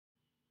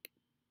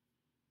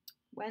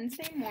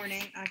Wednesday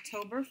morning,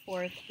 October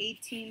 4th,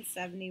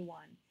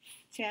 1871.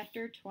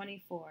 Chapter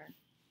 24.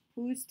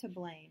 Who's to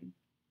blame?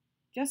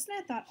 Justin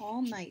had thought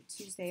all night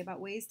Tuesday about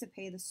ways to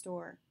pay the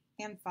store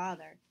and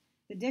father,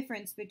 the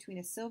difference between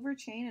a silver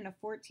chain and a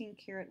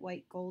 14-karat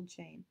white gold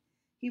chain.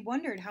 He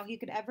wondered how he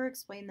could ever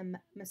explain the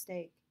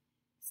mistake.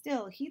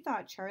 Still, he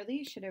thought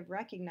Charlie should have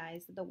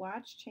recognized that the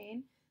watch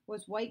chain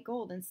was white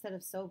gold instead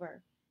of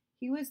silver.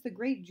 He was the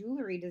great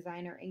jewelry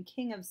designer and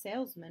king of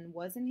salesmen,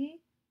 wasn't he?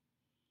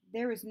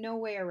 There was no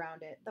way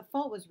around it. The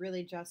fault was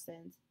really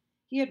Justin's.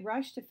 He had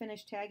rushed to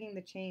finish tagging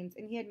the chains,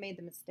 and he had made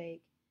the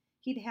mistake.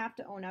 He'd have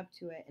to own up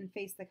to it and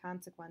face the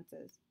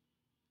consequences.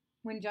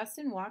 When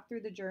Justin walked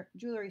through the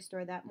jewelry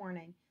store that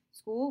morning,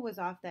 school was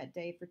off that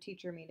day for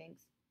teacher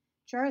meetings.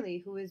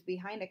 Charlie, who was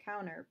behind a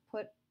counter,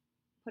 put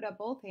up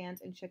both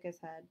hands and shook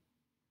his head.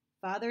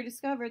 "Father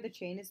discovered the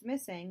chain is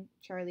missing,"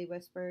 Charlie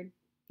whispered.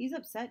 "He's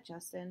upset,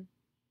 Justin."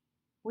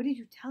 "What did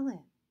you tell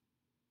him?"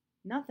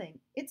 "Nothing.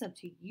 It's up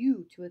to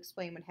you to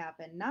explain what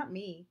happened, not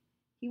me.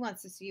 He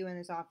wants to see you in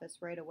his office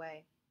right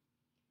away."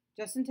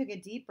 Justin took a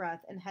deep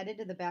breath and headed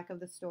to the back of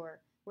the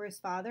store, where his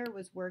father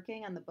was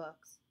working on the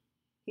books.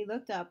 He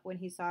looked up when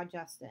he saw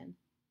Justin.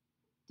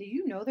 "Did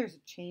you know there's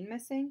a chain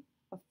missing?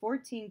 A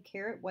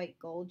 14-karat white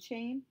gold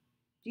chain?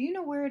 Do you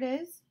know where it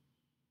is?"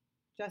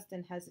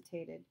 Justin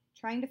hesitated,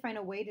 trying to find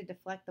a way to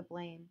deflect the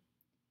blame.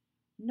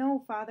 "No,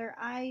 Father,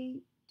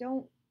 I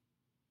don't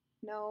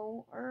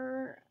know.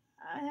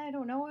 I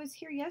don't know. I was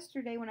here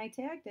yesterday when I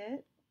tagged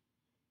it."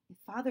 "If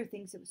Father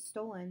thinks it was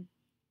stolen,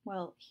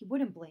 well, he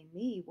wouldn't blame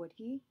me, would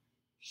he?"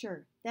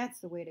 "Sure, that's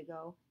the way to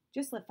go.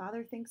 Just let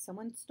Father think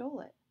someone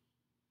stole it."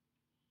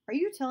 "Are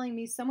you telling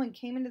me someone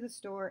came into the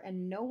store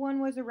and no one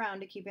was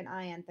around to keep an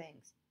eye on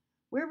things?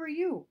 Where were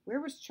you?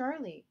 Where was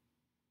Charlie?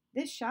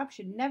 This shop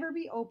should never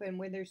be open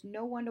where there's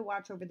no one to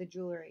watch over the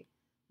jewelry.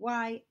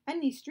 Why,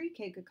 any street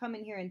kid could come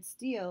in here and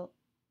steal."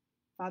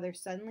 Father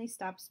suddenly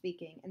stopped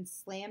speaking and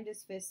slammed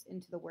his fist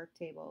into the work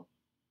table.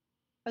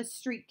 "A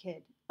street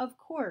kid, of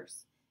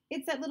course.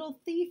 It's that little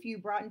thief you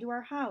brought into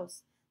our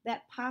house,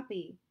 that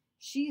Poppy.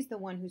 She's the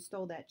one who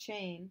stole that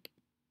chain."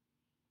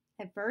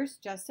 At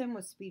first, Justin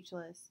was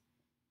speechless.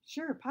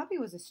 Sure, Poppy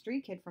was a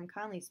street kid from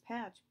Conley's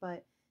Patch,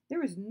 but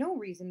there was no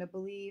reason to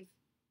believe.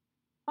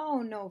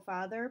 "Oh, no,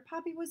 Father.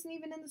 Poppy wasn't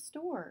even in the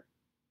store."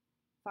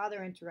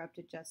 Father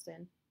interrupted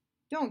Justin.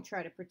 "Don't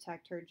try to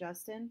protect her,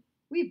 Justin.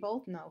 We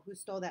both know who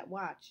stole that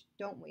watch,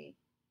 don't we?"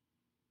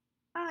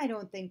 "I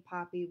don't think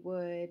Poppy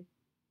would."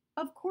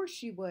 "Of course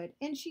she would,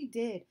 and she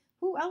did.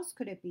 Who else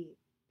could it be?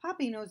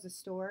 Poppy knows the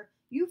store.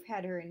 You've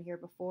had her in here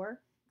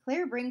before.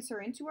 Claire brings her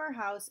into our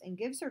house and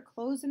gives her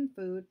clothes and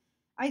food.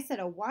 I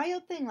said a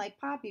wild thing like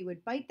Poppy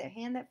would bite the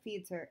hand that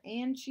feeds her,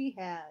 and she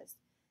has.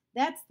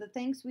 That's the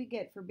thanks we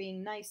get for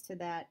being nice to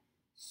that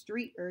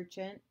street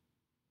urchin."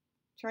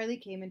 Charlie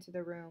came into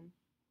the room.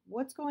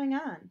 "What's going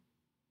on?"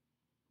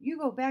 "You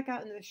go back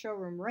out into the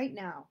showroom right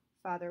now,"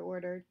 Father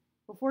ordered,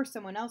 "before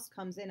someone else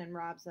comes in and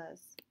robs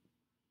us."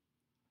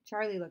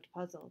 Charlie looked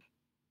puzzled.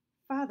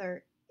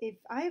 "Father, if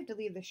I have to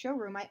leave the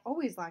showroom, I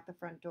always lock the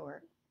front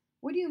door.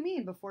 What do you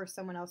mean before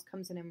someone else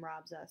comes in and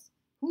robs us?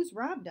 Who's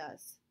robbed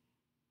us?"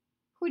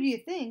 "Who do you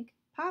think?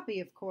 Poppy,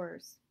 of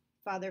course."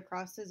 Father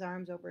crossed his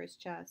arms over his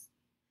chest.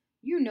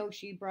 "You know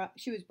she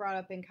was brought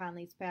up in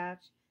Conley's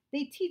Patch.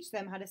 They teach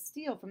them how to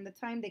steal from the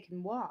time they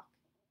can walk."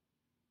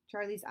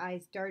 Charlie's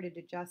eyes darted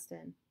to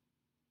Justin.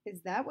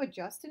 "Is that what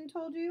Justin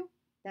told you?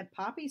 That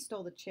Poppy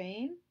stole the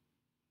chain?"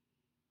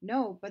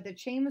 "No, but the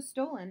chain was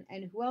stolen,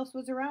 and who else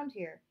was around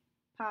here?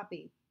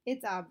 Poppy.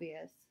 It's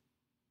obvious."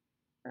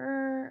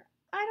 I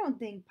don't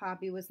think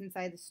Poppy was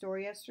inside the store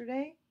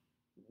yesterday."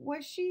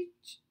 "Was she,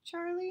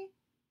 Charlie?"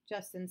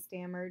 Justin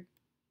stammered.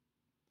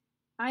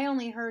 "I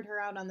only heard her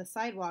out on the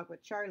sidewalk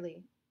with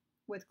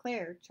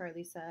Claire,"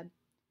 Charlie said.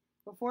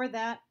 "Before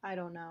that, I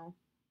don't know."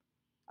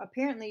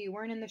 "Apparently you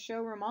weren't in the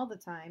showroom all the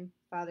time,"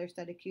 Father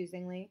said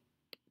accusingly.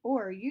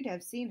 "Or you'd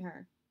have seen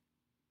her."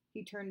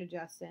 He turned to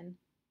Justin.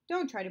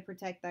 "Don't try to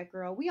protect that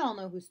girl. We all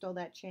know who stole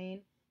that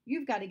chain.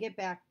 You've got to get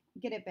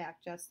it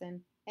back,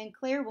 Justin. And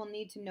Claire will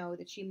need to know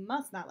that she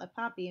must not let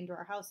Poppy into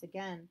our house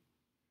again."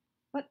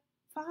 "But,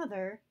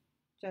 Father,"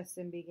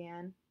 Justin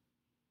began.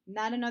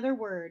 "Not another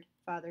word,"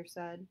 Father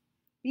said.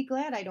 "Be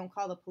glad I don't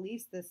call the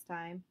police this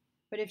time.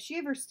 But if she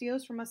ever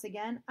steals from us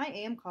again, I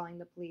am calling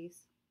the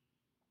police."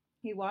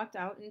 He walked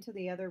out into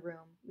the other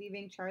room,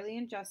 leaving Charlie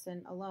and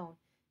Justin alone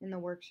in the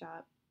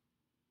workshop.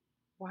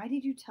 "Why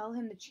did you tell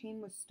him the chain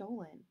was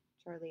stolen?"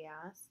 Charlie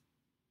asked.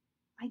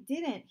 "I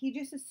didn't. He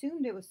just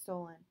assumed it was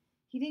stolen.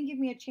 He didn't give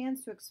me a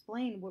chance to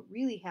explain what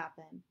really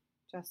happened,"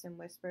 Justin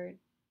whispered.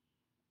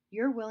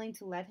 "You're willing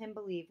to let him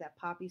believe that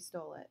Poppy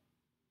stole it."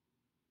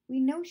 "We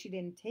know she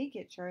didn't take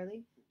it,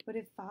 Charlie, but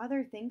if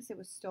Father thinks it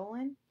was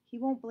stolen, he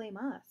won't blame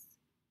us."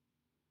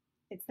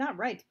 "It's not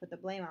right to put the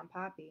blame on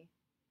Poppy."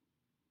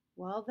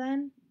 "Well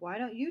then, why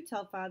don't you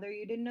tell Father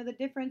you didn't know the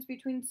difference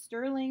between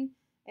sterling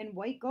and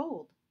white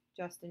gold?"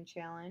 Justin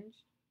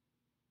challenged.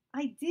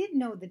 "I did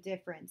know the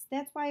difference.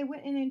 That's why I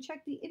went in and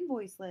checked the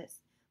invoice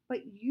list.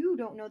 But you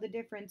don't know the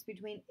difference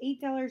between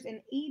 $8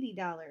 and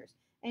 $80,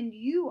 and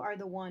you are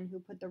the one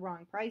who put the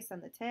wrong price on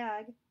the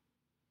tag.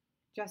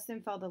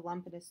 Justin felt a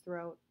lump in his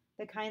throat,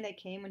 the kind that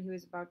came when he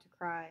was about to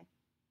cry.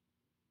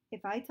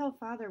 If I tell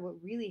Father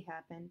what really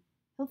happened,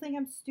 he'll think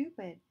I'm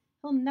stupid.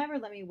 He'll never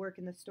let me work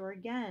in the store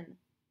again.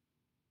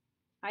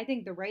 I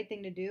think the right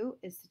thing to do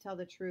is to tell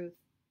the truth.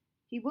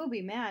 He will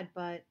be mad,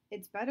 but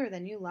it's better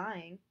than you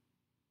lying.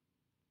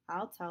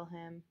 I'll tell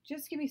him.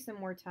 Just give me some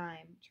more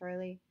time,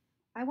 Charlie.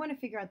 I want to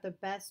figure out the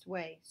best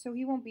way so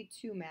he won't be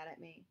too mad at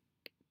me.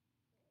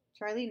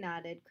 Charlie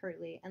nodded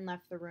curtly and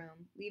left the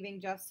room, leaving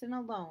Justin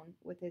alone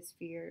with his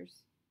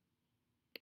fears.